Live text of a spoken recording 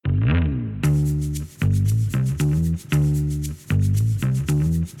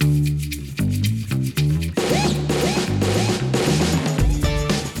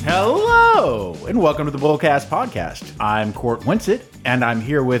and welcome to the Bullcast Podcast. I'm Court Winsett, and I'm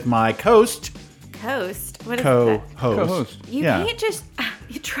here with my co-host. What is that? Co-host. You can't just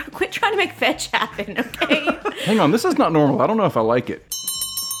quit trying to make fetch happen, okay? Hang on, this is not normal. I don't know if I like it.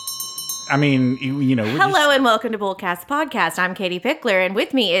 I mean, you know. Hello and welcome to Bullcast Podcast. I'm Katie Pickler, and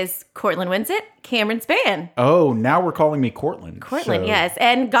with me is Cortland Winsett, Cameron Spann. Oh, now we're calling me Cortland. Cortland, yes.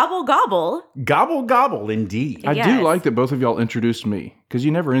 And Gobble Gobble. Gobble Gobble, indeed. I Yes. do like that both of y'all introduced me, because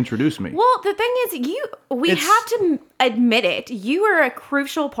you never introduced me. Well, the thing is, we have to admit it. You are a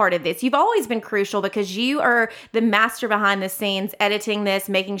crucial part of this. You've always been crucial because you are the master behind the scenes, editing this,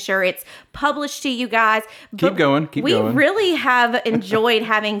 making sure it's published to you guys. Keep going. We really have enjoyed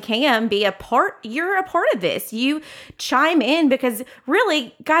having Cam be a part. You're a part of this. You chime in because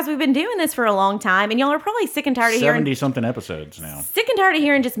really, guys, we've been doing this for a long time, and y'all are probably sick and tired of hearing 70-something episodes now. sick and tired of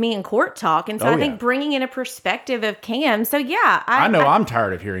hearing just me and Court talk. And so I think bringing in a perspective of Cam. So yeah, I know I'm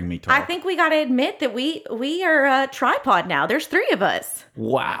tired of hearing me talk. I think we got to admit that we are a tripod now. There's three of us.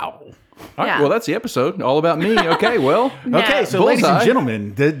 Wow. All right, yeah. well, that's the episode. All about me. Okay, well. No. Okay, so ladies and Bullseye.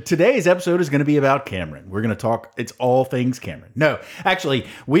 gentlemen, today's episode is going to be about Cameron. We're going to talk, it's all things Cameron. No, actually,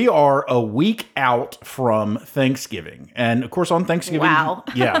 we are a week out from Thanksgiving. And of course, on Thanksgiving. Wow.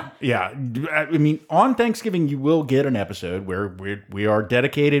 Yeah. I mean, on Thanksgiving, you will get an episode where we are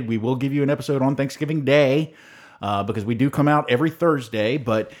dedicated. We will give you an episode on Thanksgiving Day because we do come out every Thursday,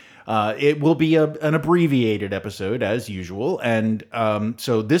 but it will be an abbreviated episode as usual. And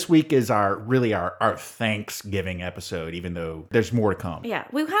so this week is our Thanksgiving episode, even though there's more to come. Yeah,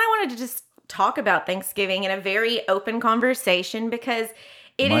 we kind of wanted to just talk about Thanksgiving in a very open conversation because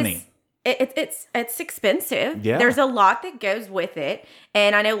Money. it's expensive. Yeah. There's a lot that goes with it.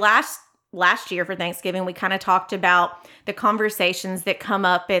 And I know last year for Thanksgiving, we kind of talked about the conversations that come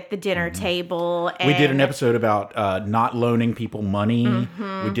up at the dinner table. And We did an episode about not loaning people money.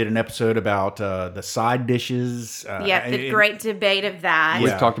 We did an episode about the side dishes. the great debate of that.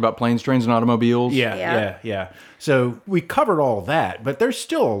 We've talked about planes, trains, and automobiles. Yeah. So we covered all that, but there's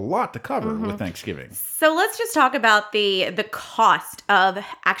still a lot to cover with Thanksgiving. So let's just talk about the cost of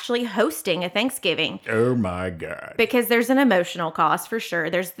actually hosting a Thanksgiving. Oh my God. Because there's an emotional cost for sure.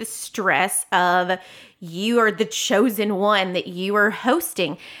 There's the stress of you are the chosen one that you are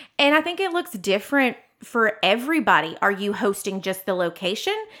hosting. And I think it looks different for everybody. Are you hosting just the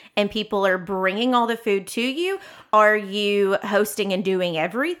location and people are bringing all the food to you? Are you hosting and doing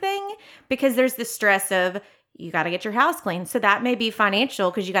everything? Because there's the stress of you got to get your house clean. So that may be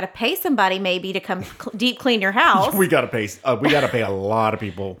financial because you got to pay somebody maybe to come deep clean your house. We got to pay. We got to pay a lot of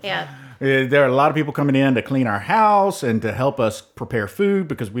people. Yeah. There are a lot of people coming in to clean our house and to help us prepare food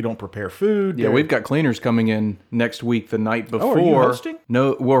because we don't prepare food. Yeah, we've got cleaners coming in next week, the night before. are you hosting?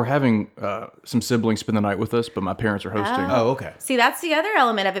 No, we're having some siblings spend the night with us, but my parents are hosting. Oh, okay. See, that's the other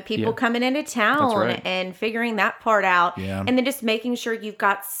element of it. People coming into town That's right. and figuring that part out. Yeah. And then just making sure you've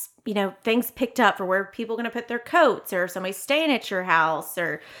got, things picked up for where people are going to put their coats or somebody's staying at your house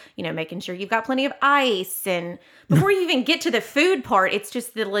or, making sure you've got plenty of ice. And before you even get to the food part, it's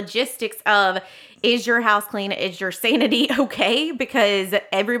just the logistics of, is your house clean? Is your sanity okay? Because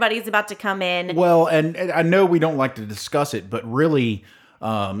everybody's about to come in. Well, and I know we don't like to discuss it, but really,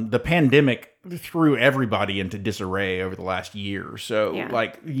 the pandemic threw everybody into disarray over the last year. So,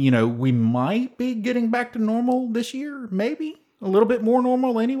 we might be getting back to normal this year, maybe. A little bit more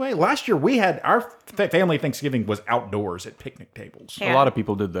normal anyway. Last year, we had our family Thanksgiving was outdoors at picnic tables. Yeah. A lot of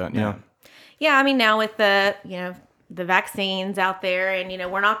people did that, yeah. Yeah, I mean, now with the vaccines out there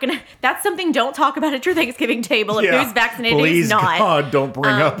and, we're not going to, that's something don't talk about at your Thanksgiving table if who's vaccinated and who's not. Please, God, don't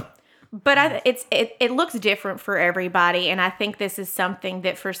bring up. But it looks different for everybody. And I think this is something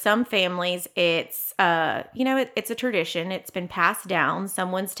that for some families, it's, it's a tradition. It's been passed down.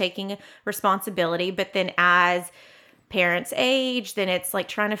 Someone's taking responsibility. But then as parents age, then it's like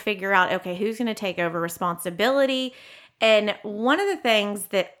trying to figure out, okay, who's going to take over responsibility? And one of the things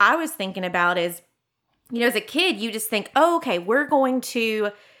that I was thinking about is, as a kid, you just think, oh, okay, we're going to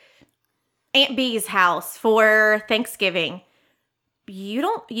Aunt B's house for Thanksgiving.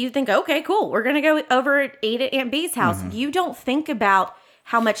 You think, okay, cool, we're going to go over and eat at Aunt B's house. You don't think about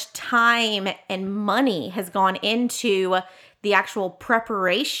how much time and money has gone into the actual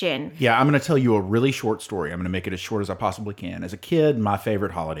preparation. Yeah, I'm going to tell you a really short story. I'm going to make it as short as I possibly can. As a kid, my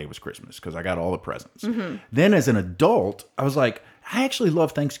favorite holiday was Christmas because I got all the presents. Then as an adult, I was like, I actually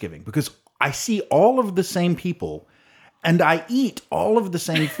love Thanksgiving because I see all of the same people and I eat all of the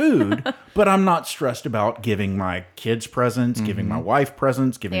same food, but I'm not stressed about giving my kids presents, giving my wife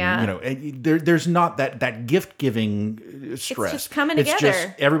presents, giving, there's not that gift giving stress. It's just coming It's together.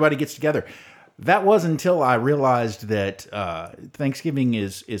 just everybody gets together. that was until I realized that Thanksgiving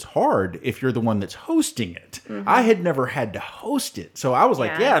is hard if you're the one that's hosting it. I had never had to host it, so I was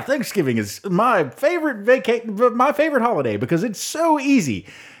like, Yeah. Thanksgiving is my favorite my favorite holiday because it's so easy.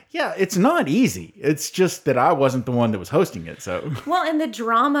 Yeah, it's not easy. It's just that I wasn't the one that was hosting it. So, Well, and the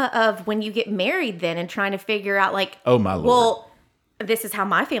drama of when you get married then and trying to figure out like, oh my Lord. well, this is how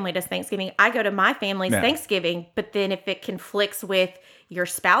my family does Thanksgiving. I go to my family's Yeah. Thanksgiving, but then if it conflicts with your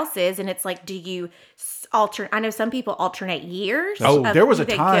spouse's and it's like, do you alternate? I know some people alternate years. Oh, of there was who a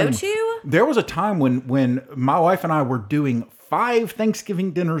they time. Go to. There was a time when my wife and I were doing 5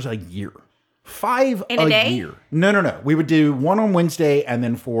 Thanksgiving dinners a year. 5 In a day? year. No. We would do 1 on Wednesday and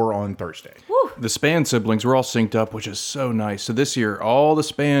then 4 on Thursday. The Span siblings were all synced up, which is so nice. So this year, all the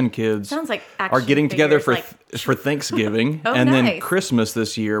Span kids Sounds like are action getting together figures, for Thanksgiving, Oh, and then nice. Christmas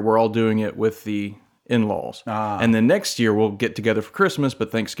this year we're all doing it with the in-laws, and then next year we'll get together for Christmas,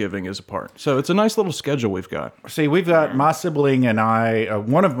 but Thanksgiving is apart. So it's a nice little schedule we've got. See, we've got my sibling and I,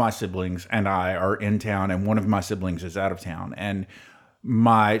 one of my siblings and I are in town, and one of my siblings is out of town. And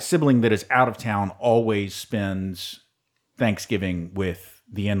my sibling that is out of town always spends Thanksgiving with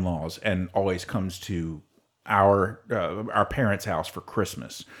the in-laws and always comes to our parents' house for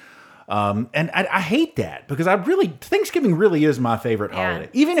Christmas. And I hate that because Thanksgiving really is my favorite Yeah, holiday.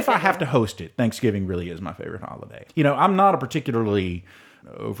 Even it's if a I good have to host it, Thanksgiving really is my favorite holiday. You know, I'm not a particularly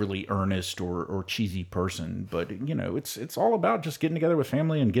overly earnest or cheesy person, but you know, it's all about just getting together with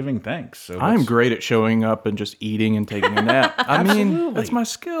family and giving thanks. So I'm that's- great at showing up and just eating and taking a nap. I mean, that's my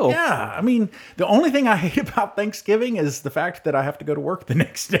skill. Yeah, I mean, the only thing I hate about Thanksgiving is the fact that I have to go to work the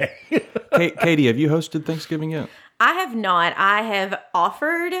next day. Katie, have you hosted Thanksgiving yet? I have not. I have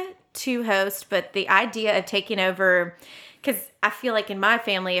offered to host, but the idea of taking over, because I feel like in my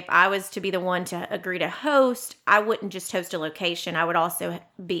family, if I was to be the one to agree to host, I wouldn't just host a location. I would also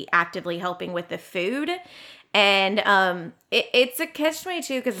be actively helping with the food. And it's a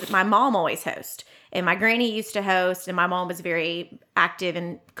catch-22 because my mom always hosts. And my granny used to host, and my mom was very active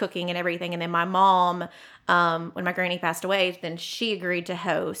in cooking and everything. And then my mom, when my granny passed away, then she agreed to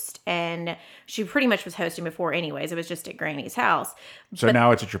host. And she pretty much was hosting before anyways. It was just at granny's house. So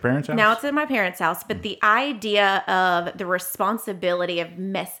now it's at your parents' house? Now it's at my parents' house, but the idea of the responsibility of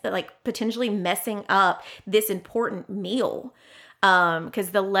potentially messing up this important meal, because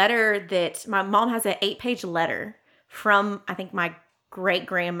the letter that my mom has an 8-page letter from, I think, my great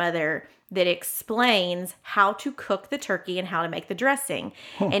grandmother that explains how to cook the turkey and how to make the dressing.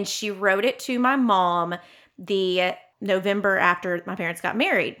 And she wrote it to my mom the November after my parents got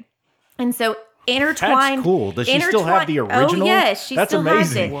married. And so intertwined. That's cool. Does she still have the original? Oh, yes, she That's still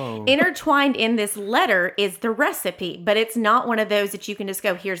amazing. has it. Whoa. Intertwined in this letter is the recipe, but it's not one of those that you can just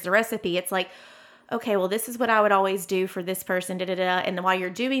go, here's the recipe. It's like, okay, well, this is what I would always do for this person, and while you're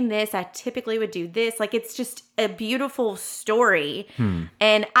doing this, I typically would do this. Like, it's just a beautiful story.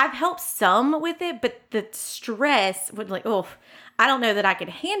 And I've helped some with it, but the stress would I don't know that I could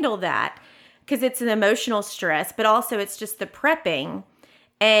handle that because it's an emotional stress, but also it's just the prepping.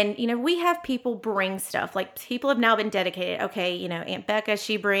 And, you know, we have people bring stuff. Like, people have now been dedicated. Okay, you know, Aunt Becca,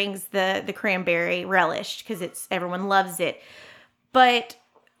 she brings the cranberry relish because everyone loves it. But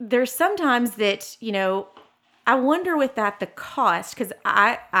there's sometimes that, you know, I wonder with that the cost, because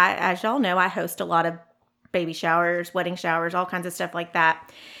I, as y'all know, I host a lot of baby showers, wedding showers, all kinds of stuff like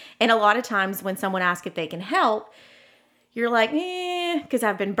that. And a lot of times when someone asks if they can help, you're like, because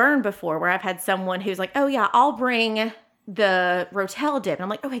I've been burned before where I've had someone who's like, oh yeah, I'll bring the Rotel dip. And I'm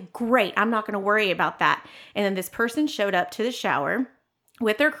like, okay, great. I'm not going to worry about that. And then this person showed up to the shower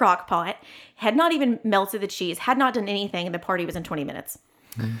with their crock pot, had not even melted the cheese, had not done anything, and the party was in 20 minutes.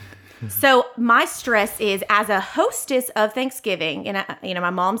 So my stress is, as a hostess of Thanksgiving, and you know, my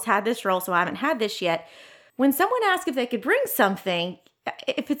mom's had this role, so I haven't had this yet. When someone asks if they could bring something,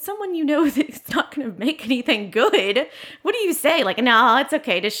 if it's someone you know that it's not going to make anything good, what do you say? Like, no, it's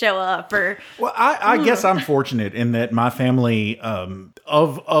okay to show up, or Well, I guess I'm fortunate in that my family, of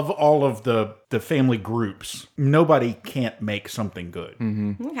all of the family groups, nobody can't make something good.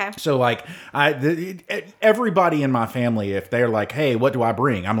 okay. So like everybody in my family, if they're like, hey, what do I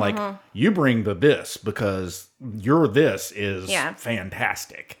bring? I'm like, you bring this because your this is Yeah.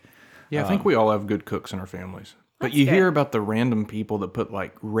 fantastic. Yeah, I think we all have good cooks in our families. But That's you good. hear about the random people that put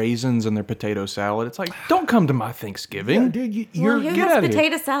like raisins in their potato salad. It's like, don't come to my Thanksgiving. Dude, Well, you're who get has outta here.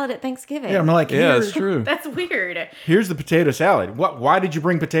 potato salad at Thanksgiving? yeah, I'm like, Yeah, here's, it's true. That's weird. here's the potato salad. Why did you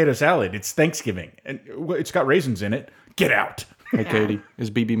bring potato salad? It's Thanksgiving and it's got raisins in it. Get out. Hey, Katie,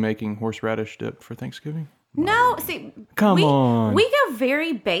 is BB making horseradish dip for Thanksgiving? No, see, Come on. We go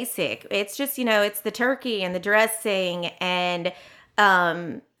very basic. It's just, you know, it's the turkey and the dressing and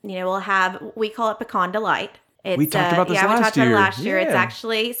we call it pecan delight. We talked about this last year. Last year. It's Yeah.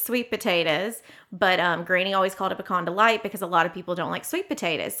 actually sweet potatoes, but Granny always called it pecan delight because a lot of people don't like sweet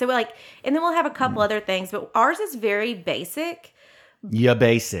potatoes. So and then we'll have a couple other things, but ours is very basic. Yeah,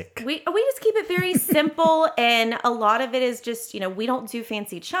 basic. We just keep it very simple, and a lot of it is just, we don't do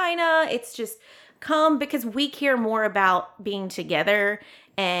fancy china. It's just come because we care more about being together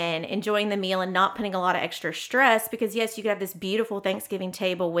and enjoying the meal and not putting a lot of extra stress, because yes, you could have this beautiful Thanksgiving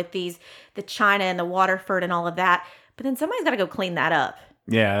table with the china and the Waterford and all of that, but then somebody's got to go clean that up.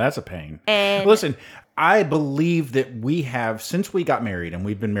 Yeah, that's a pain. And listen, I believe that we have, since we got married, and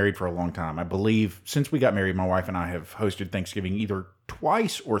we've been married for a long time, I believe since we got married, my wife and I have hosted Thanksgiving either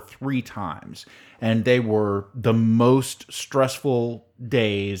twice or 3 times. And they were the most stressful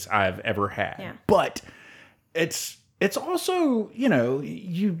days I've ever had. Yeah. But it's also,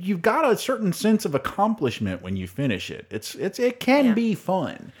 you've got a certain sense of accomplishment when you finish it. It can be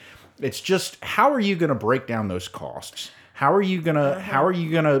fun. It's just, how are you going to break down those costs? How are you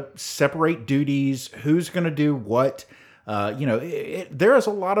gonna separate duties? Who's gonna do what? There is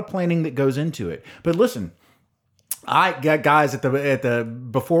a lot of planning that goes into it. But listen, guys,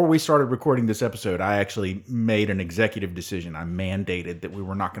 before we started recording this episode, I actually made an executive decision. I mandated that we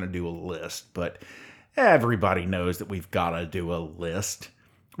were not going to do a list, but everybody knows that we've got to do a list.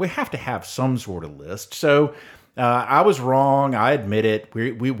 We have to have some sort of list. So. I was wrong. I admit it.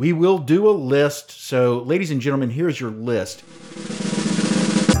 We will do a list. So, ladies and gentlemen, here's your list.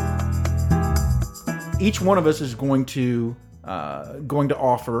 Each one of us is going to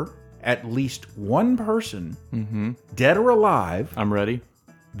offer at least one person, dead or alive, I'm ready.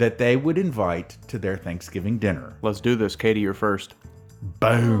 that they would invite to their Thanksgiving dinner. Let's do this. Katie, you're first.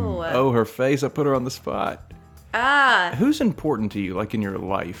 Boom. Oh, her face. I put her on the spot. Who's important to you, like in your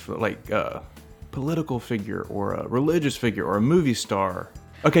life? Like political figure or a religious figure or a movie star?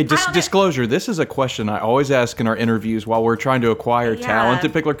 Okay, disclosure. This is a question I always ask in our interviews while we're trying to acquire talent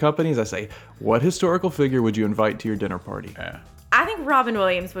at particular companies. I say, what historical figure would you invite to your dinner party? I think Robin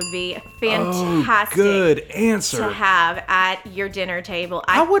Williams would be fantastic. Good answer. To have at your dinner table.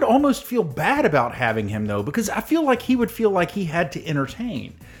 I would almost feel bad about having him, though, because I feel like he would feel like he had to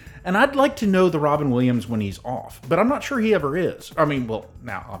entertain. And I'd like to know the Robin Williams when he's off, but I'm not sure he ever is. I mean, well,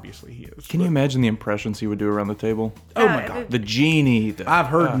 now obviously he is. Can you imagine the impressions he would do around the table? Oh my God. The genie. I've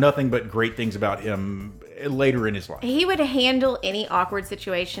heard nothing but great things about him later in his life. He would handle any awkward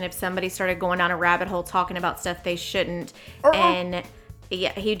situation if somebody started going down a rabbit hole talking about stuff they shouldn't. And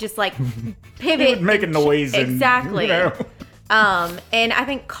he'd just pivot. He would make a noise. Exactly. And I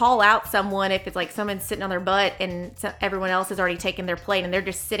think call out someone if it's like someone's sitting on their butt and everyone else has already taken their plate and they're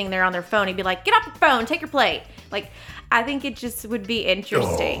just sitting there on their phone. He'd be like, get off your phone, take your plate. I think it just would be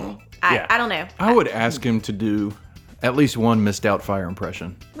interesting. I don't know. I would ask him to do at least one Miss Doubtfire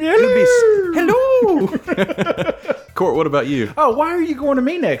impression. Hello! Court, what about you? Oh, why are you going to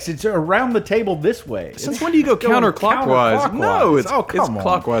me next? It's around the table this way. Since when do you go counterclockwise? No, it's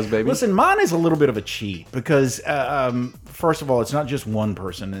clockwise, baby. Listen, mine is a little bit of a cheat because, first of all, it's not just one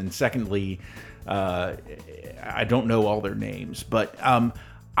person, and secondly, I don't know all their names, but I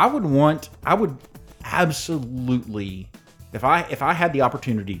would absolutely, if I had the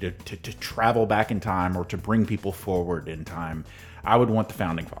opportunity to travel back in time or to bring people forward in time, I would want the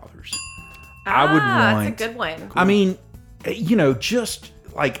Founding Fathers. I would want. That's a good one. I mean, just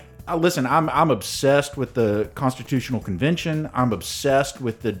listen, I'm obsessed with the Constitutional Convention. I'm obsessed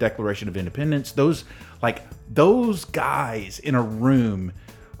with the Declaration of Independence. Those guys in a room,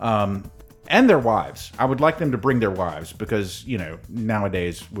 and their wives. I would like them to bring their wives because,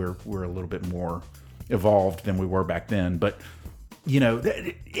 nowadays we're a little bit more evolved than we were back then. But,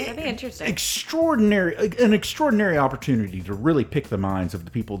 that'd be interesting. An extraordinary opportunity to really pick the minds of the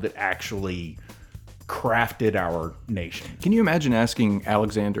people that actually crafted our nation. Can you imagine asking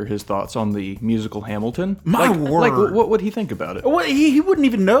Alexander his thoughts on the musical Hamilton? My word! What would he think about it? Well, he wouldn't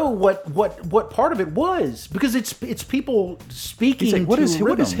even know what part of it was because it's people speaking. He's like, what is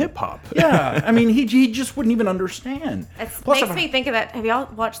rhythm. hip hop? Yeah, I mean, he just wouldn't even understand. It makes me think of that. Have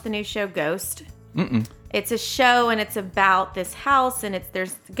y'all watched the new show Ghost? Mm-mm. It's a show and it's about this house and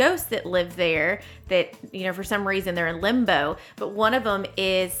there's ghosts that live there that, for some reason they're in limbo. But one of them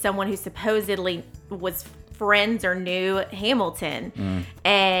is someone who supposedly was friends or knew Hamilton.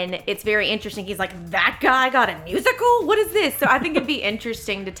 And it's very interesting. He's like, that guy got a musical? What is this? So I think it'd be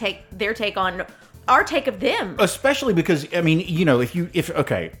interesting to take their take on our take of them. Especially because, I mean,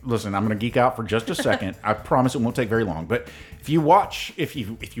 okay, listen, I'm going to geek out for just a second. I promise it won't take very long. But if you watch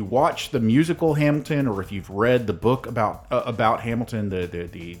the musical Hamilton, or if you've read the book about Hamilton,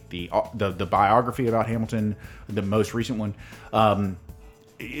 the biography about Hamilton, the most recent one,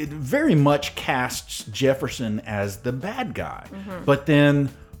 it very much casts Jefferson as the bad guy. But then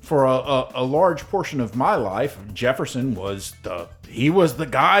for a large portion of my life, Jefferson was the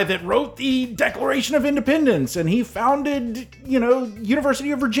guy that wrote the Declaration of Independence, and he founded,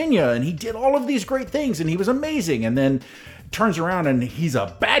 University of Virginia, and he did all of these great things, and he was amazing. And then turns around and he's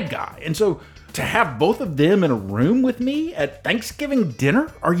a bad guy. And so to have both of them in a room with me at Thanksgiving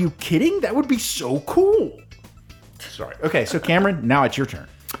dinner, are you kidding? That would be so cool. Sorry. Okay, so Cameron, now it's your turn.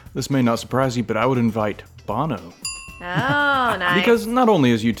 This may not surprise you, but I would invite Bono. Oh, nice. Because not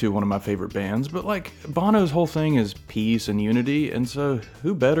only is U2 one of my favorite bands, but like Bono's whole thing is peace and unity, and so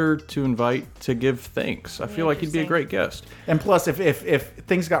who better to invite to give thanks? I feel like he'd be a great guest. And plus, if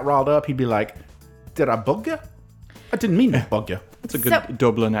things got riled up, he'd be like, "Did I bug you? I didn't mean to bug you." That's a good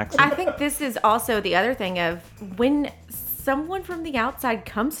Dublin accent. I think this is also the other thing of when someone from the outside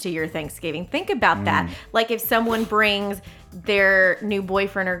comes to your Thanksgiving. Think about that. Like if someone brings their new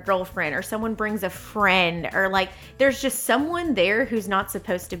boyfriend or girlfriend, or someone brings a friend, or like there's just someone there who's not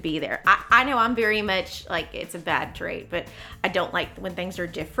supposed to be there. I know I'm very much like, it's a bad trait, but I don't like when things are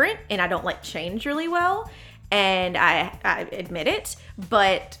different, and I don't like change really well. And I admit it,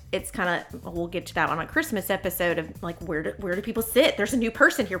 but it's kind of, we'll get to that on a Christmas episode of like, where do people sit? There's a new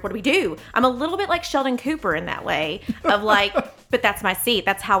person here. What do we do? I'm a little bit like Sheldon Cooper in that way of like, but that's my seat.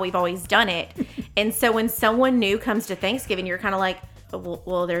 That's how we've always done it. And so when someone new comes to Thanksgiving, you're kind of like,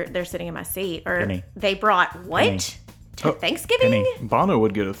 well, they're sitting in my seat, or Penny. they brought what Penny. to Thanksgiving? Penny. Bono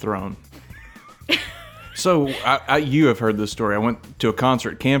would get a throne. So you have heard this story. I went to a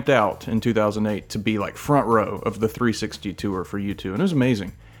concert, camped out in 2008 to be like front row of the 360 tour for U2, and it was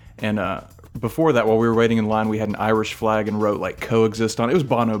amazing. And before that, while we were waiting in line, we had an Irish flag and wrote like "coexist" on it. It was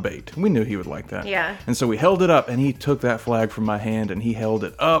Bono bait. We knew he would like that. Yeah. And so we held it up, and he took that flag from my hand, and he held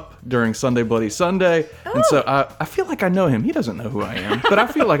it up during Sunday Bloody Sunday. Oh. And so I feel like I know him. He doesn't know who I am, but I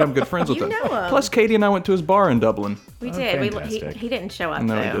feel like I'm good friends with You him. know him. Plus, Katie and I went to his bar in Dublin. We did. fantastic. He didn't show up.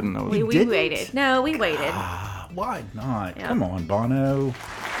 No, though. he didn't know. We didn't? waited. No, we waited. Why not? Yeah. Come on, Bono.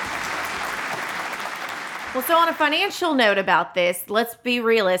 Well, so on a financial note about this, let's be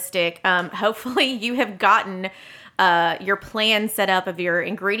realistic. Hopefully you have gotten your plan set up of your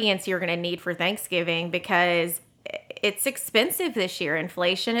ingredients you're going to need for Thanksgiving, because it's expensive this year.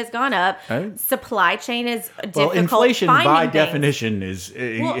 Inflation has gone up. Oh. Supply chain is difficult. Well, inflation by finding things. definition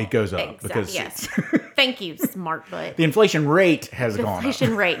it goes up because yes. Thank you, smart butt. the inflation rate has gone up.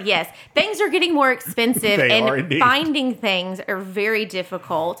 Inflation rate, yes. Things are getting more expensive, They and are indeed. finding things are very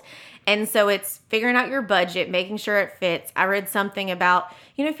difficult. And so it's figuring out your budget, making sure it fits. I read something about,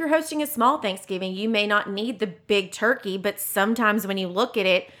 if you're hosting a small Thanksgiving, you may not need the big turkey, but sometimes when you look at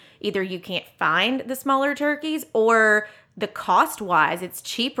it, either you can't find the smaller turkeys, or the cost-wise, it's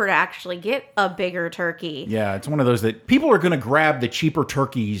cheaper to actually get a bigger turkey. Yeah, it's one of those that people are going to grab the cheaper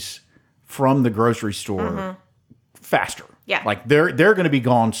turkeys from the grocery store faster. Yeah. Like they're going to be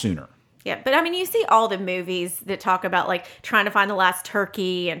gone sooner. Yeah, but I mean, you see all the movies that talk about like trying to find the last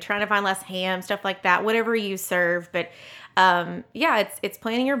turkey and trying to find less ham, stuff like that, whatever you serve. But yeah, it's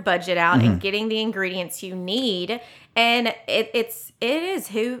planning your budget out and getting the ingredients you need. And it is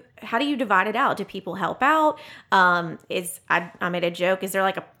how do you divide it out? Do people help out? I made a joke. Is there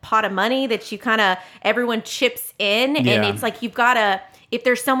like a pot of money that you everyone chips in, and Yeah. it's like you've got to. If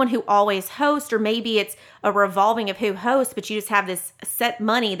there's someone who always hosts, or maybe it's a revolving of who hosts, but you just have this set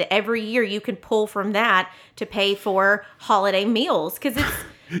money that every year you can pull from that to pay for holiday meals, because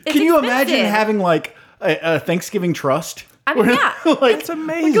it's Can you imagine expensive. having like a Thanksgiving trust? I mean, yeah. like, That's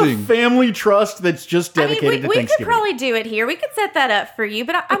amazing. Like a family trust that's just I mean, dedicated to we could Thanksgiving. probably do it here. We could set that up for you,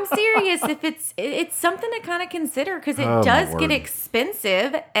 but I'm serious. If it's something to kind of consider, because it Oh, my does word. get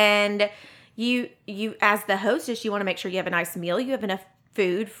expensive, and you as the hostess, you want to make sure you have a nice meal, you have enough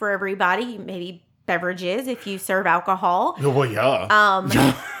food for everybody, maybe beverages if you serve alcohol. Well,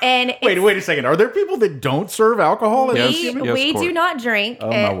 yeah. And Wait a second. Are there people that don't serve alcohol at Yes. Thanksgiving? Yes, we Court. do not drink. Oh,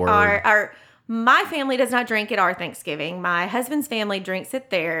 my at word. My family does not drink at our Thanksgiving. My husband's family drinks at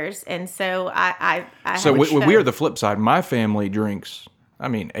theirs, and so I So have we are the flip side. My family drinks.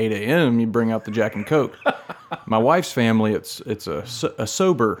 8 a.m. you bring out the Jack and Coke. My wife's family, it's a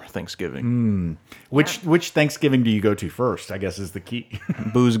sober Thanksgiving. Which Thanksgiving do you go to first? I guess is the key.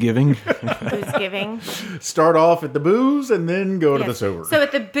 Booze giving. booze giving. Start off at the booze and then go to Yes. the sober. So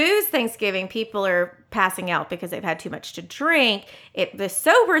at the booze Thanksgiving, people are passing out because they've had too much to drink. The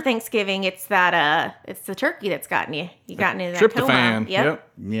sober Thanksgiving, it's it's the turkey that's gotten you. You gotten into that Tryptophan. coma. Yep.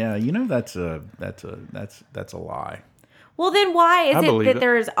 Yeah, that's a lie. Well, then why is I it believe that it.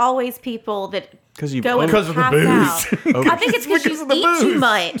 there's always people that Because of the booze. I think it's because you of the eat too booze.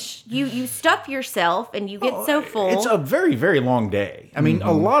 much. You stuff yourself and you get so full. It's a very, very long day. I mean,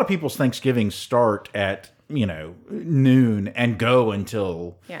 a lot of people's Thanksgivings start at, noon and go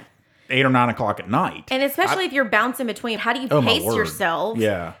until 8 or 9 o'clock at night. And especially if you're bouncing between, how do you my pace word. yourself?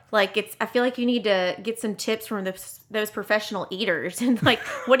 Yeah. Like I feel like you need to get some tips from those professional eaters. And like,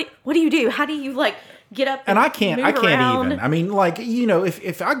 what do you do? How do you like get up and I can't move around? even. I mean, like,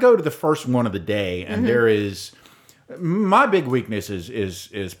 if I go to the first one of the day and there is, my big weakness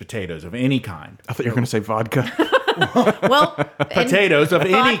is potatoes of any kind. I thought you were going to say vodka. Well, Potatoes of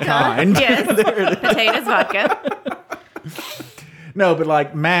any vodka, kind. Yes, potatoes, vodka. No, but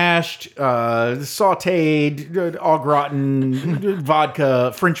like mashed, sauteed, au gratin,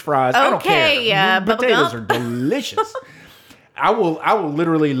 vodka, French fries. I don't Okay, care. Potatoes bubblegum. are delicious. I will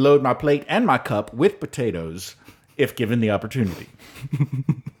literally load my plate and my cup with potatoes if given the opportunity.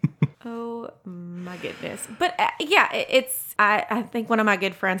 Oh my goodness. But I think one of my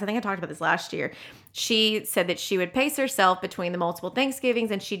good friends, I think I talked about this last year. She said that she would pace herself between the multiple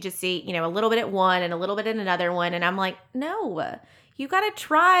Thanksgivings and she'd just eat, a little bit at one and a little bit at another one. And I'm like, no, you got to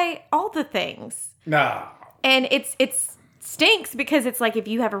try all the things. No. And it's stinks because it's like if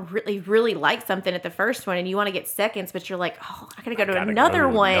you have a really, really like something at the first one and you want to get seconds, but you're like, oh, I gotta go to another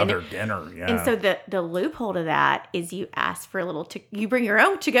one. Another dinner, yeah. And so the loophole to that is you ask for a little, you bring your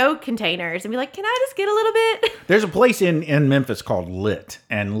own to-go containers and be like, can I just get a little bit? There's a place in Memphis called Lit,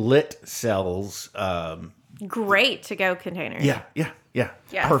 and Lit sells Great to-go containers. Yeah. Yeah.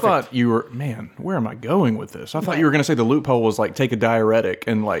 I Perfect. thought you were, man, where am I going with this? I thought you were going to say the loophole was like take a diuretic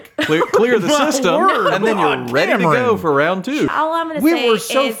and like clear the system, word, and then you're God, ready to Cameron. go for round 2. All I'm going to We say were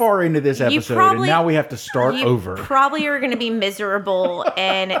so is far into this episode, and now we have to start you over. Probably are going to be miserable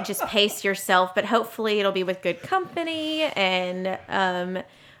and just pace yourself, but hopefully it'll be with good company. And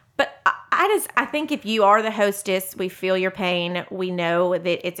but I think if you are the hostess, we feel your pain. We know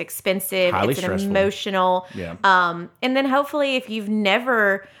that it's expensive. Highly it's stressful. emotional. Yeah. And then hopefully if you've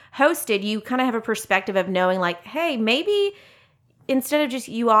never hosted, you kind of have a perspective of knowing like, hey, maybe instead of just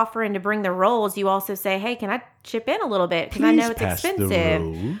you offering to bring the rolls, you also say, hey, can I chip in a little bit? Because I know it's pass the expensive.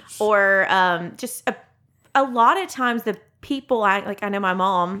 rolls. Or just a lot of times the people, I know my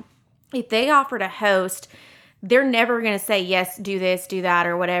mom, if they offer to host, they're never going to say, yes, do this, do that,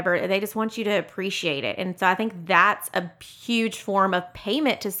 or whatever. They just want you to appreciate it. And so I think that's a huge form of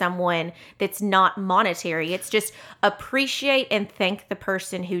payment to someone that's not monetary. It's just appreciate and thank the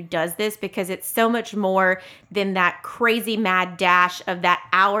person who does this, because it's so much more than that crazy mad dash of that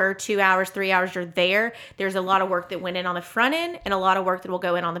hour, 2 hours, 3 hours you're there. There's a lot of work that went in on the front end and a lot of work that will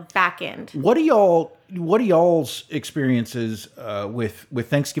go in on the back end. What are y'all's experiences with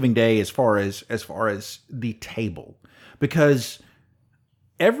Thanksgiving Day as far as the table? Because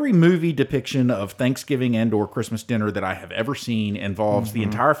every movie depiction of Thanksgiving and or Christmas dinner that I have ever seen involves the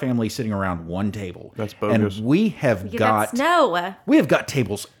entire family sitting around one table. That's bogus. And we have got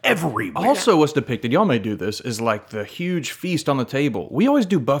tables everywhere. Also, what's depicted, y'all may do this, is like the huge feast on the table. We always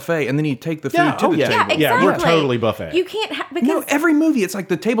do buffet, and then you take the food to the yeah. table. Yeah, exactly. Yeah, we're totally buffet. You can't because Every movie, it's like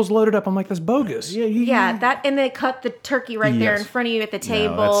the table's loaded up. I'm like, that's bogus. yeah, that and they cut the turkey right there in front of you at the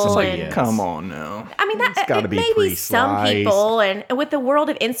table. that's like, and yes. Come on now. I mean, that gotta it be may be some pre-sliced. people, and with the world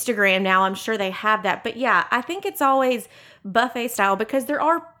of Instagram now, I'm sure they have that. But yeah, I think it's always buffet style because there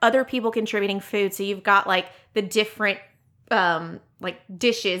are other people contributing food. So you've got like the different like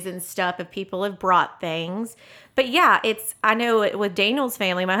dishes and stuff if people have brought things. But yeah, I know with Daniel's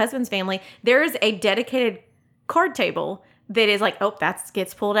family, my husband's family, there is a dedicated card table that is like, oh, that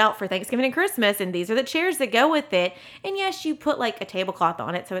gets pulled out for Thanksgiving and Christmas, and these are the chairs that go with it. And yes, you put like a tablecloth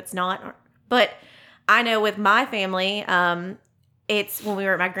on it, so it's not. But I know with my family, it's when we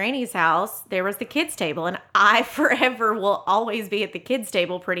were at my granny's house, there was the kids' table, and I forever will always be at the kids'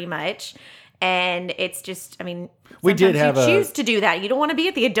 table pretty much. And it's just, I mean, We did sometimes have you choose to do that. You don't want to be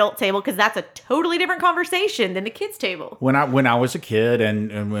at the adult table because that's a totally different conversation than the kids' table. When I was a kid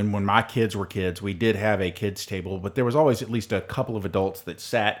and when my kids were kids, we did have a kids table, but there was always at least a couple of adults that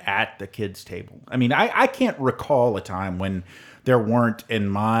sat at the kids table. I mean, I can't recall a time when there weren't in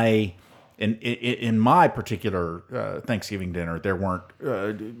my particular Thanksgiving dinner, there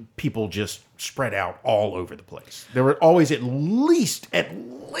weren't people just spread out all over the place. There were always at least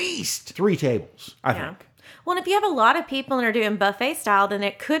 3 tables, I think. Well, and if you have a lot of people and are doing buffet style, then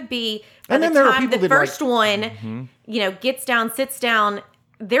it could be by And the then there are time people the that, first one, gets down, sits down,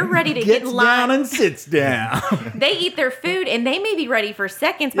 they're ready to get Gets in line. down and sits down. They eat their food and they may be ready for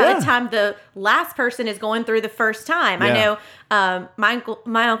seconds by the time the last person is going through the first time. I know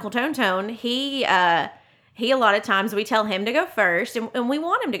my uncle Tone, he a lot of times we tell him to go first, and we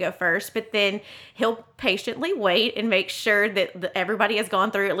want him to go first, but then he'll patiently wait and make sure that everybody has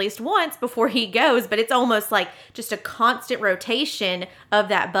gone through at least once before he goes. But it's almost like just a constant rotation of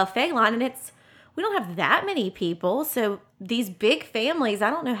that buffet line, and we don't have that many people, so these big families,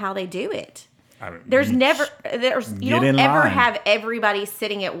 I don't know how they do it. You don't ever have everybody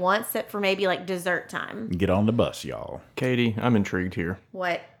sitting at once except for maybe like dessert time. Get on the bus, y'all. Katie, I'm intrigued here.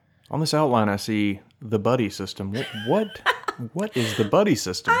 What? On this outline, I see the buddy system. What is the buddy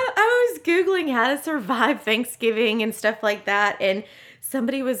system? I was Googling how to survive Thanksgiving and stuff like that, and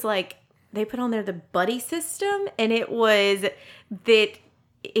somebody was like, they put on there the buddy system, and it was that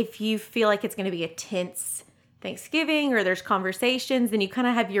if you feel like it's going to be a tense Thanksgiving or there's conversations, then you kind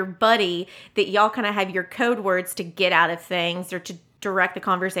of have your buddy that y'all kind of have your code words to get out of things or to direct the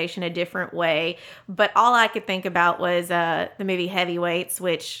conversation a different way. But all I could think about was the movie Heavyweights,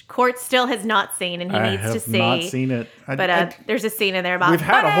 which Court still has not seen, and he needs to see. I have not seen it. But there's a scene in there about we've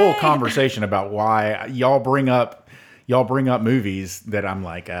had a whole conversation about why y'all bring up movies that I'm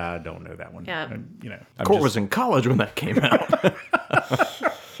like, I don't know that one. Yeah. Court was in college when that came out.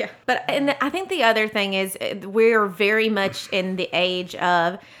 Yeah. And I think the other thing is we're very much in the age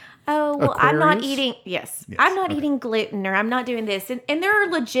of, oh, well, Aquarius? I'm not eating, I'm not eating gluten, or I'm not doing this. And there are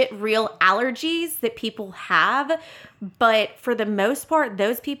legit real allergies that people have. But for the most part,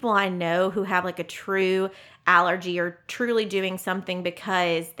 those people I know who have like a true allergy or truly doing something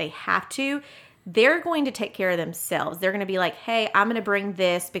because they have to, they're going to take care of themselves. They're going to be like, hey, I'm going to bring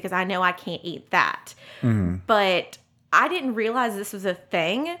this because I know I can't eat that. Mm-hmm. But I didn't realize this was a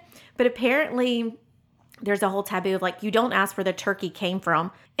thing, but apparently there's a whole taboo of like, you don't ask where the turkey came from.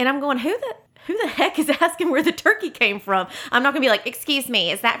 And I'm going, who the heck is asking where the turkey came from? I'm not gonna be like, excuse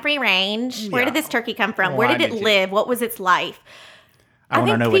me, is that free range? Where did this turkey come from? Where did it live? What was its life? I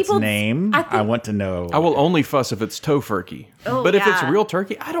want to know its name. I want to know. I will only fuss if it's tofurkey. But if it's real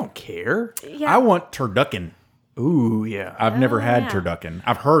turkey, I don't care. Yeah. I want turducken. Ooh, yeah. I've never had turducken.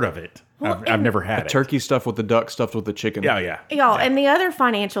 I've heard of it. Well, I've never had it. Turkey stuffed with the duck, stuffed with the chicken. Yeah. Y'all, and the other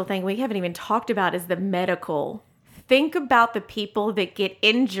financial thing we haven't even talked about is the medical. Think about the people that get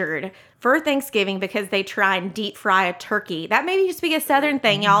injured for Thanksgiving because they try and deep fry a turkey. That may just be a Southern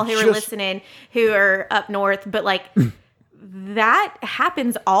thing, y'all who are listening, who are up north, but like that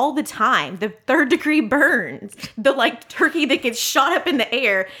happens all the time. The 3rd-degree burns, the like turkey that gets shot up in the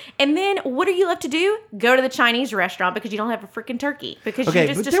air. And then what are you left to do? Go to the Chinese restaurant because you don't have a freaking turkey because you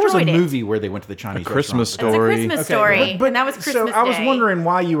just destroyed it. There was a movie where they went to the Chinese Christmas restaurant. Story. It's a Christmas story. But and that was Christmas So I was Day. wondering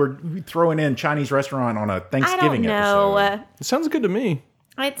why you were throwing in Chinese restaurant on a Thanksgiving episode. It sounds good to me.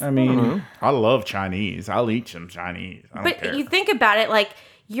 I mean, I love Chinese. I'll eat some Chinese. I don't care. You think about it, like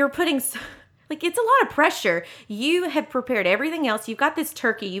you're putting... Like, it's a lot of pressure. You have prepared everything else. You've got this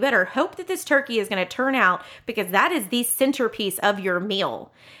turkey. You better hope that this turkey is going to turn out because that is the centerpiece of your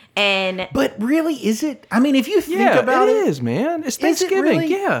meal. But really, is it? I mean, if you think about it, it is, man. It's Thanksgiving. Really?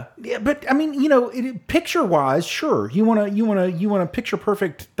 Yeah. But I mean, picture-wise, sure. You want a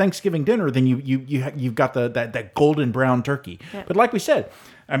picture-perfect Thanksgiving dinner, then you've got that golden brown turkey. Yep. But like we said,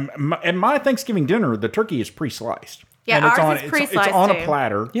 at my Thanksgiving dinner, the turkey is pre-sliced. Yeah, and ours is pre-sliced it's on too. a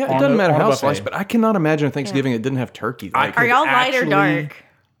platter. Yeah, it doesn't matter how sliced, but I cannot imagine a Thanksgiving that didn't have turkey. Are y'all light or dark?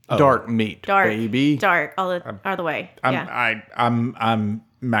 Dark meat, baby. Dark all the way. I'm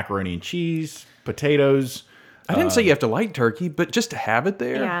macaroni and cheese, potatoes. I didn't say you have to like turkey, but just to have it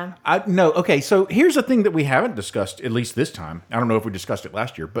there. Yeah. No. Okay. So here's the thing that we haven't discussed, at least this time. I don't know if we discussed it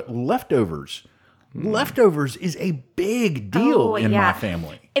last year, but leftovers. Leftovers is a big deal in my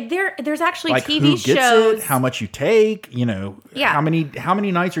family. There's actually like TV who gets shows. It, how much you take, Yeah. how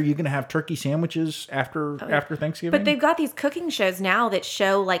many nights are you going to have turkey sandwiches after Thanksgiving? But they've got these cooking shows now that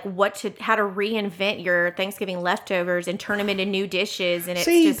show like how to reinvent your Thanksgiving leftovers and turn them into new dishes. And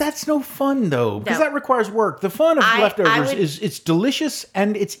that's no fun though, because that requires work. The fun of leftovers is it's delicious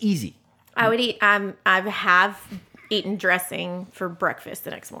and it's easy. I would eat. I have eaten dressing for breakfast the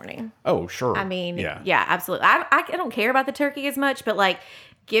next morning. Oh, sure. I mean, yeah, absolutely. I don't care about the turkey as much, but like,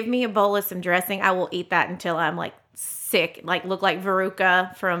 give me a bowl of some dressing. I will eat that until I'm like sick, like look like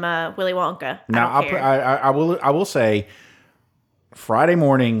Veruca from Willy Wonka. Now, I will say, Friday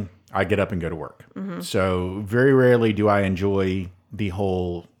morning I get up and go to work. Mm-hmm. So very rarely do I enjoy the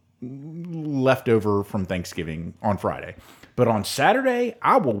whole leftover from Thanksgiving on Friday. But on Saturday,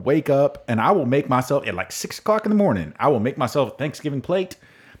 I will wake up and I will make myself at like 6 o'clock in the morning. I will make myself a Thanksgiving plate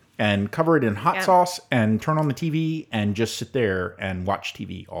and cover it in hot sauce and turn on the TV and just sit there and watch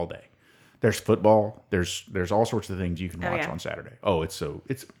TV all day. There's football. There's all sorts of things you can watch on Saturday. Oh, it's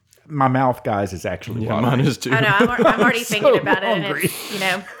my mouth, guys, is actually watering. Mine is too. I know. I'm already thinking about hungry. it.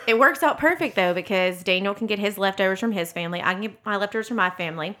 And it works out perfect, though, because Daniel can get his leftovers from his family. I can get my leftovers from my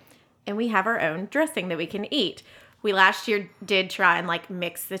family. And we have our own dressing that we can eat. We last year did try and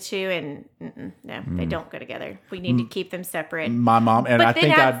mix the two, and no, they don't go together. We need to keep them separate. My mom, and but I then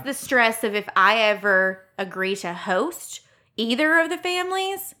think adds the stress of if I ever agree to host either of the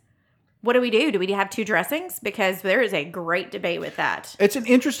families, what do we do? Do we have two dressings? Because there is a great debate with that. it's an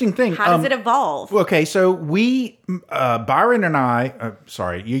interesting thing. How does it evolve? Okay, so Byron and I,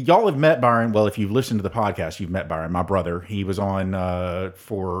 y'all have met Byron. Well, if you've listened to the podcast, you've met Byron, my brother. He was on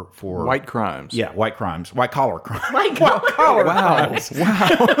for White crimes. Yeah, white crimes, white collar crimes. White collar crimes.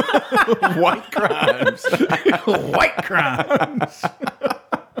 Wow. White crimes. White crimes.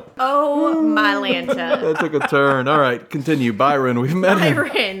 Oh, my Lanta. That took a turn. All right, continue. Byron, we've met him.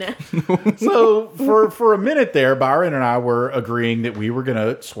 Byron. So for a minute there, Byron and I were agreeing that we were going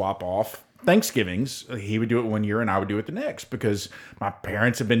to swap off Thanksgivings. He would do it one year and I would do it the next, because my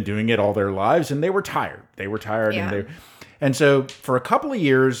parents have been doing it all their lives and they were tired. Yeah. And so for a couple of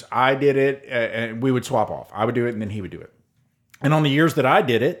years, I did it and we would swap off. I would do it and then he would do it. And on the years that I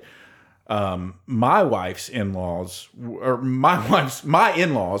did it, my wife's in-laws, or my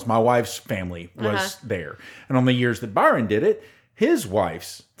in-laws, my wife's family was there. And on the years that Byron did it, his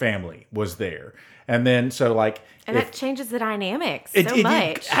wife's family was there. And then, so and that changes the dynamics it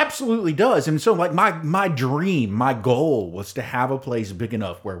much. Absolutely does. And so my dream, my goal was to have a place big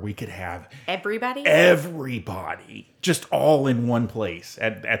enough where we could have Everybody just all in one place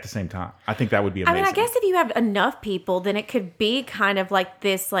at the same time. I think that would be amazing. I guess if you have enough people, then it could be kind of like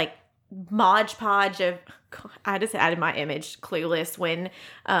this, Modge Podge of, I just added my image, Clueless, when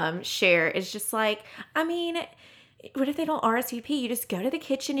Cher is just what if they don't RSVP? You just go to the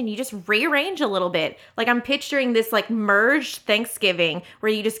kitchen and you just rearrange a little bit. I'm picturing this merged Thanksgiving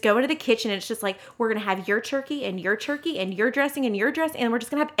where you just go into the kitchen and it's just we're going to have your turkey and your turkey and your dressing and your dressing, and we're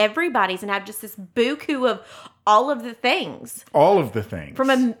just going to have everybody's and have just this buku of all of the things. All of the things. From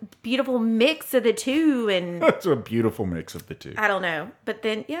a beautiful mix of the two. And it's a beautiful mix of the two. I don't know. But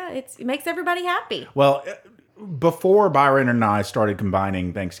then, it makes everybody happy. Well, before Byron and I started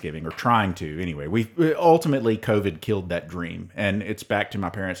combining Thanksgiving, or trying to anyway, we ultimately COVID killed that dream, and it's back to my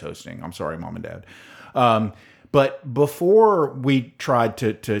parents hosting. I'm sorry, Mom and Dad. But before we tried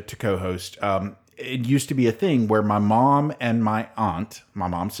to co-host, it used to be a thing where my mom and my aunt, my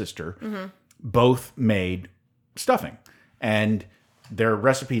mom's sister, both made stuffing, and their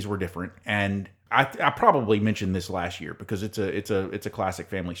recipes were different. And I probably mentioned this last year because it's a classic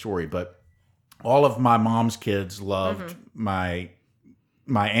family story, but all of my mom's kids loved my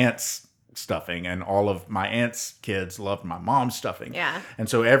aunt's stuffing, and all of my aunt's kids loved my mom's stuffing. Yeah. And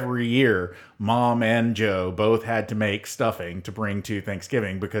so every year, Mom and Joe both had to make stuffing to bring to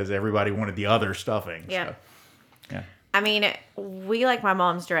Thanksgiving because everybody wanted the other stuffing. Yeah. So, yeah. I mean, we like my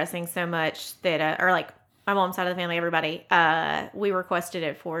mom's dressing so much that, my mom's side of the family, everybody, we requested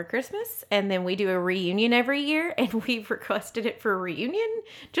it for Christmas, and then we do a reunion every year, and we've requested it for a reunion,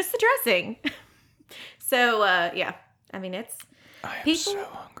 just the dressing. So, I mean, it's people. So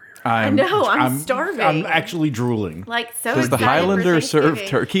hungry. I know, I'm starving. I'm actually drooling. Does the Highlander serve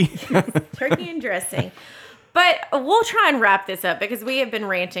turkey? Turkey and dressing. But we'll try and wrap this up because we have been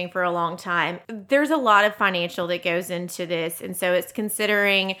ranting for a long time. There's a lot of financial that goes into this. And so it's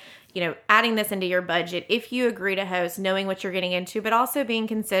considering, adding this into your budget if you agree to host, knowing what you're getting into, but also being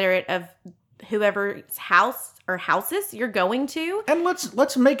considerate of whoever's house or houses you're going to. And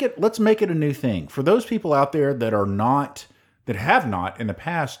let's make it a new thing. For those people out there that have not in the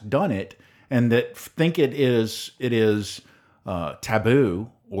past done it, and that think it is taboo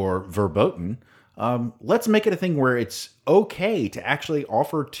or verboten, let's make it a thing where it's okay to actually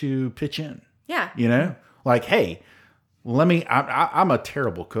offer to pitch in. Yeah. Hey, I'm a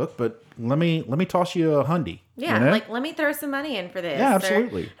terrible cook, but let me toss you a $100. Yeah, let me throw some money in for this. Yeah,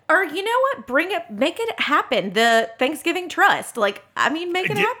 absolutely. Or you know what? Make it happen. The Thanksgiving Trust. Make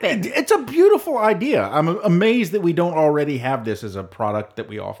it happen. It's a beautiful idea. I'm amazed that we don't already have this as a product that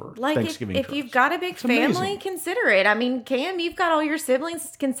we offer. Thanksgiving if Trust. you've got a big family, amazing. Consider it. I mean, Cam, you've got all your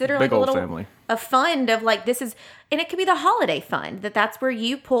siblings. Consider Big a old little family. A fund of this is, and it could be the holiday fund that's where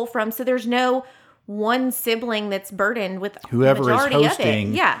you pull from. So there's no one sibling that's burdened with whoever the is majority hosting.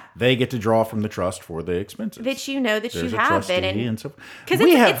 of it. Yeah. They get to draw from the trust for the expenses. That you know that There's you a have it. trustee and so because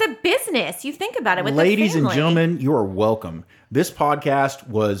it's a business. You think about it with ladies the and family. gentlemen, you are welcome. This podcast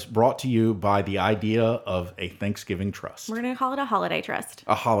was brought to you by the idea of a Thanksgiving trust. We're going to call it a holiday trust.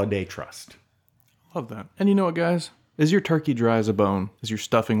 A holiday trust. Love that. And you know what, guys? Is your turkey dry as a bone? Is your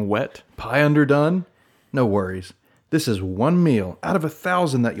stuffing wet? Pie underdone? No worries. This is one meal out of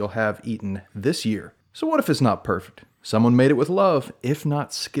 1,000 that you'll have eaten this year. So what if it's not perfect? Someone made it with love, if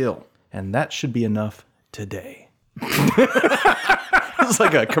not skill. And that should be enough today. It's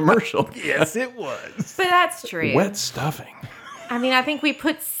like a commercial. Yes, it was. But that's true. Wet stuffing. I mean, I think we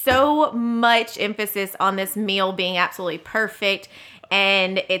put so much emphasis on this meal being absolutely perfect.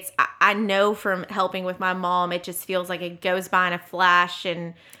 And I know from helping with my mom, it just feels like it goes by in a flash.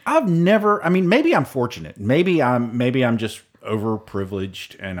 And I've never, I mean, maybe I'm fortunate. Maybe I'm just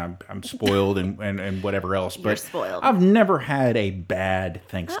overprivileged and I'm spoiled and whatever else. But You're spoiled. I've never had a bad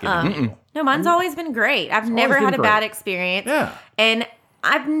Thanksgiving meal. no, mine's always been great. I've never been had a great. bad experience. Yeah. And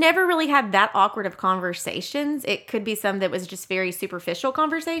I've never really had that awkward of conversations. It could be some that was just very superficial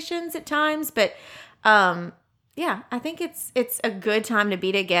conversations at times, but yeah, I think it's a good time to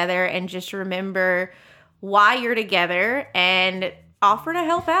be together and just remember why you're together and offer to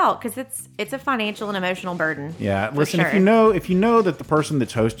help out, because it's a financial and emotional burden. Yeah, for listen, sure. if you know that the person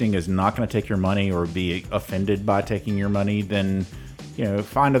that's hosting is not going to take your money or be offended by taking your money, then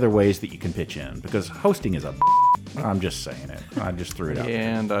find other ways that you can pitch in, because hosting is a I'm just saying it. I just threw it out.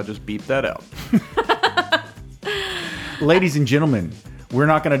 And I just beeped that out. Ladies and gentlemen, we're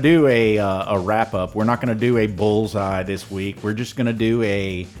not going to do a wrap up. We're not going to do a bullseye this week. We're just going to do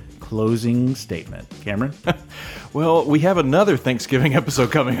a closing statement. Cameron? Well, we have another Thanksgiving episode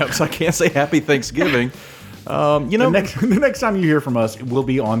coming up, so I can't say Happy Thanksgiving. The next time you hear from us, it will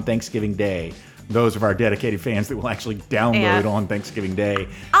be on Thanksgiving Day. Those of our dedicated fans that will actually download on Thanksgiving Day.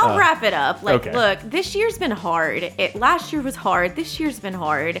 I'll wrap it up. Okay. Look, this year's been hard. Last year was hard. This year's been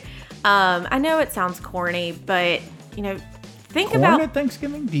hard. I know it sounds corny, but think Corn about at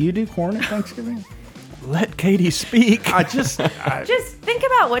Thanksgiving? Do you do corn at Thanksgiving? Let Katie speak. just think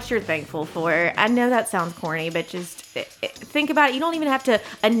about what you're thankful for. I know that sounds corny, but just think about it. You don't even have to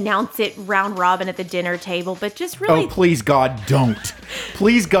announce it round robin at the dinner table, but just really. Oh, please, God, don't.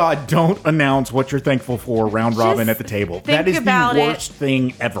 Please, God, don't announce what you're thankful for round robin at the table. That is the worst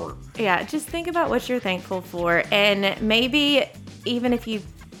thing ever. Yeah, just think about what you're thankful for. And maybe even if you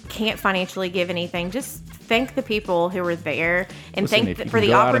can't financially give anything, just thank the people who were there and Listen, for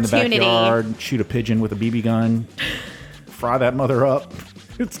the opportunity. Out in the backyard, shoot a pigeon with a BB gun, fry that mother up.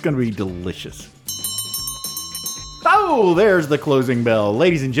 It's going to be delicious. Oh, there's the closing bell.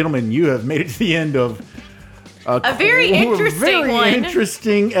 Ladies and gentlemen, you have made it to the end of a very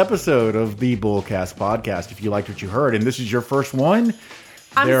interesting episode of the Bullcast podcast. If you liked what you heard and this is your first one,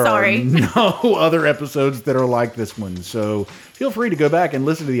 there are no other episodes that are like this one. So feel free to go back and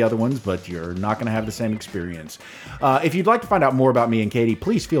listen to the other ones, but you're not going to have the same experience. If you'd like to find out more about me and Katie,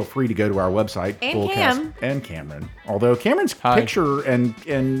 please feel free to go to our website. And Bullcast, Cam. and Cameron. Although Cameron's picture and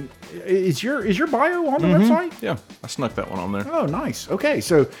is your bio on the website? Yeah, I snuck that one on there. Oh, nice. Okay,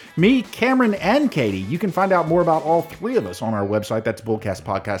 so me, Cameron, and Katie, you can find out more about all three of us on our website. That's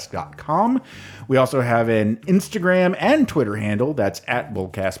bullcastpodcast.com. We also have an Instagram and Twitter handle. That's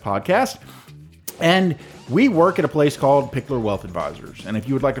 @bullcastpodcast. And we work at a place called Pickler Wealth Advisors. And if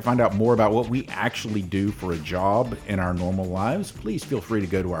you would like to find out more about what we actually do for a job in our normal lives, please feel free to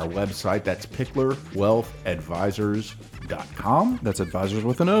go to our website. That's picklerwealthadvisors.com. That's advisors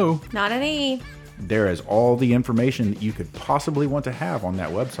with an O. Not an E. There is all the information that you could possibly want to have on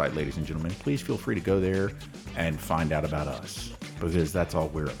that website, ladies and gentlemen. Please feel free to go there and find out about us, because that's all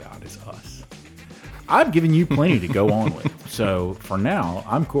we're about is us. I've given you plenty to go on with. So for now,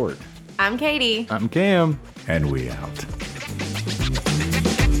 I'm Court. I'm Katie. I'm Cam. And we out.